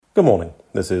Good morning.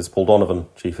 This is Paul Donovan,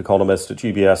 Chief Economist at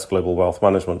UBS Global Wealth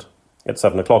Management. It's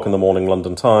 7 o'clock in the morning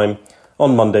London time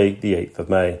on Monday, the 8th of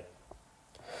May.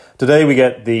 Today we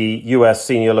get the US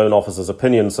Senior Loan Officers'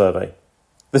 Opinion Survey.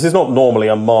 This is not normally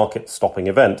a market-stopping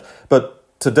event, but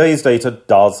today's data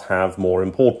does have more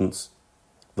importance.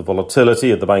 The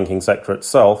volatility of the banking sector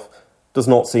itself does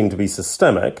not seem to be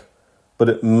systemic, but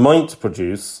it might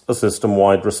produce a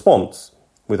system-wide response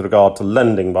with regard to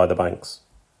lending by the banks.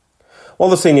 While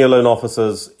the Senior Loan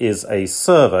Officers is a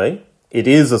survey, it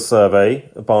is a survey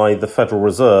by the Federal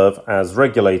Reserve as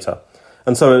regulator.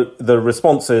 And so the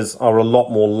responses are a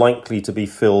lot more likely to be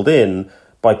filled in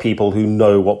by people who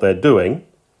know what they're doing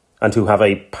and who have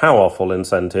a powerful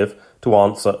incentive to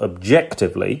answer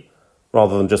objectively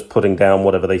rather than just putting down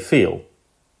whatever they feel.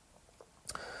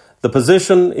 The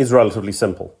position is relatively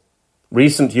simple.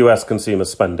 Recent US consumer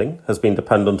spending has been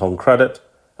dependent on credit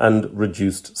and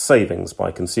reduced savings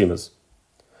by consumers.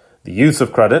 The use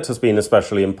of credit has been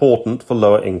especially important for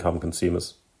lower income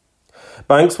consumers.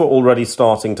 Banks were already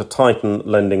starting to tighten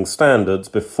lending standards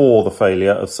before the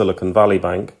failure of Silicon Valley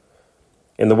Bank.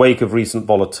 In the wake of recent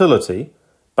volatility,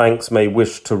 banks may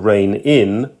wish to rein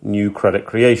in new credit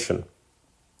creation.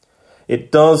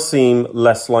 It does seem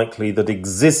less likely that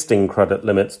existing credit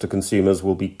limits to consumers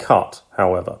will be cut,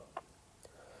 however.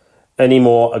 Any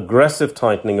more aggressive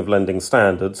tightening of lending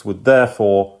standards would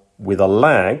therefore, with a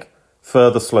lag,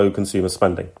 further slow consumer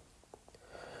spending.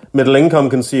 Middle-income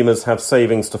consumers have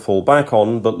savings to fall back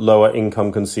on, but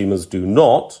lower-income consumers do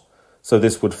not, so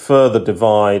this would further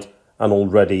divide an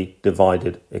already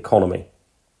divided economy.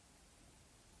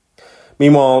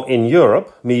 Meanwhile, in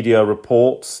Europe, media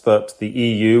reports that the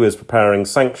EU is preparing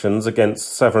sanctions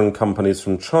against 7 companies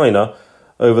from China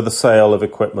over the sale of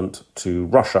equipment to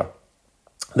Russia.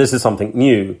 This is something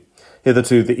new.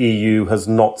 Hitherto, the EU has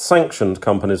not sanctioned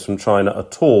companies from China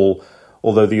at all,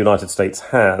 although the United States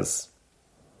has.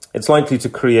 It's likely to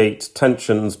create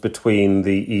tensions between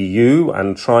the EU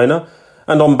and China,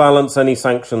 and on balance, any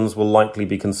sanctions will likely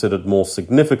be considered more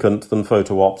significant than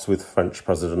photo ops with French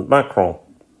President Macron.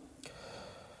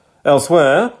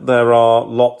 Elsewhere, there are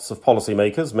lots of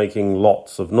policymakers making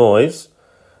lots of noise.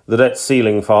 The debt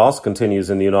ceiling farce continues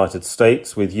in the United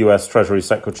States, with US Treasury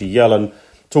Secretary Yellen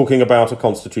talking about a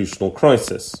constitutional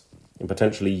crisis and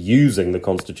potentially using the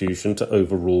Constitution to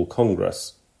overrule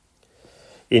Congress.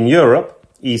 In Europe,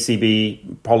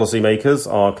 ECB policymakers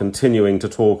are continuing to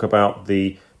talk about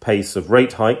the pace of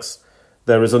rate hikes.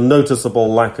 There is a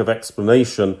noticeable lack of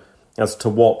explanation as to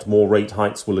what more rate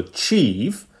hikes will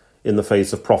achieve in the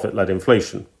face of profit-led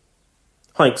inflation.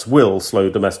 Hikes will slow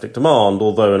domestic demand,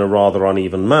 although in a rather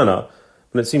uneven manner,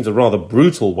 and it seems a rather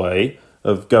brutal way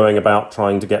of going about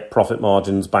trying to get profit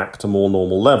margins back to more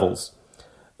normal levels.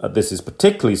 This is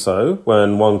particularly so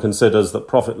when one considers that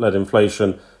profit-led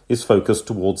inflation is focused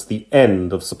towards the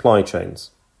end of supply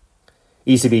chains.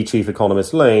 ECB Chief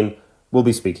Economist Lane will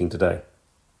be speaking today.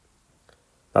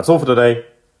 That's all for today.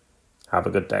 Have a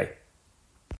good day.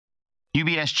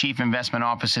 UBS Chief Investment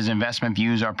Office's investment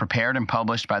views are prepared and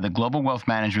published by the global wealth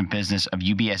management business of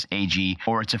UBS AG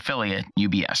or its affiliate,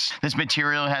 UBS. This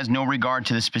material has no regard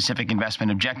to the specific investment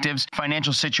objectives,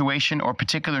 financial situation, or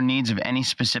particular needs of any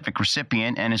specific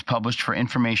recipient and is published for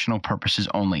informational purposes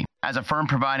only. As a firm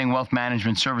providing wealth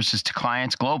management services to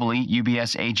clients globally,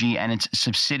 UBS AG and its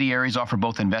subsidiaries offer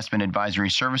both investment advisory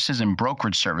services and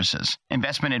brokerage services.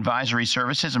 Investment advisory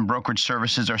services and brokerage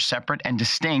services are separate and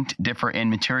distinct, differ in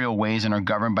material ways, and are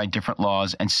governed by different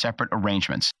laws and separate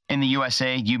arrangements. In the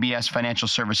USA, UBS Financial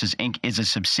Services Inc. is a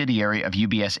subsidiary of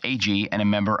UBS AG and a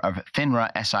member of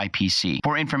FINRA SIPC.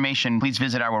 For information, please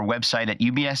visit our website at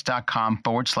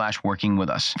ubs.com/working with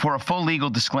us. For a full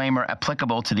legal disclaimer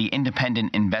applicable to the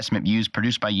independent investment views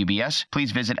produced by UBS,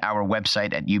 please visit our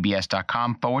website at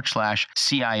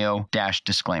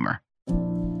ubs.com/CIO-disclaimer.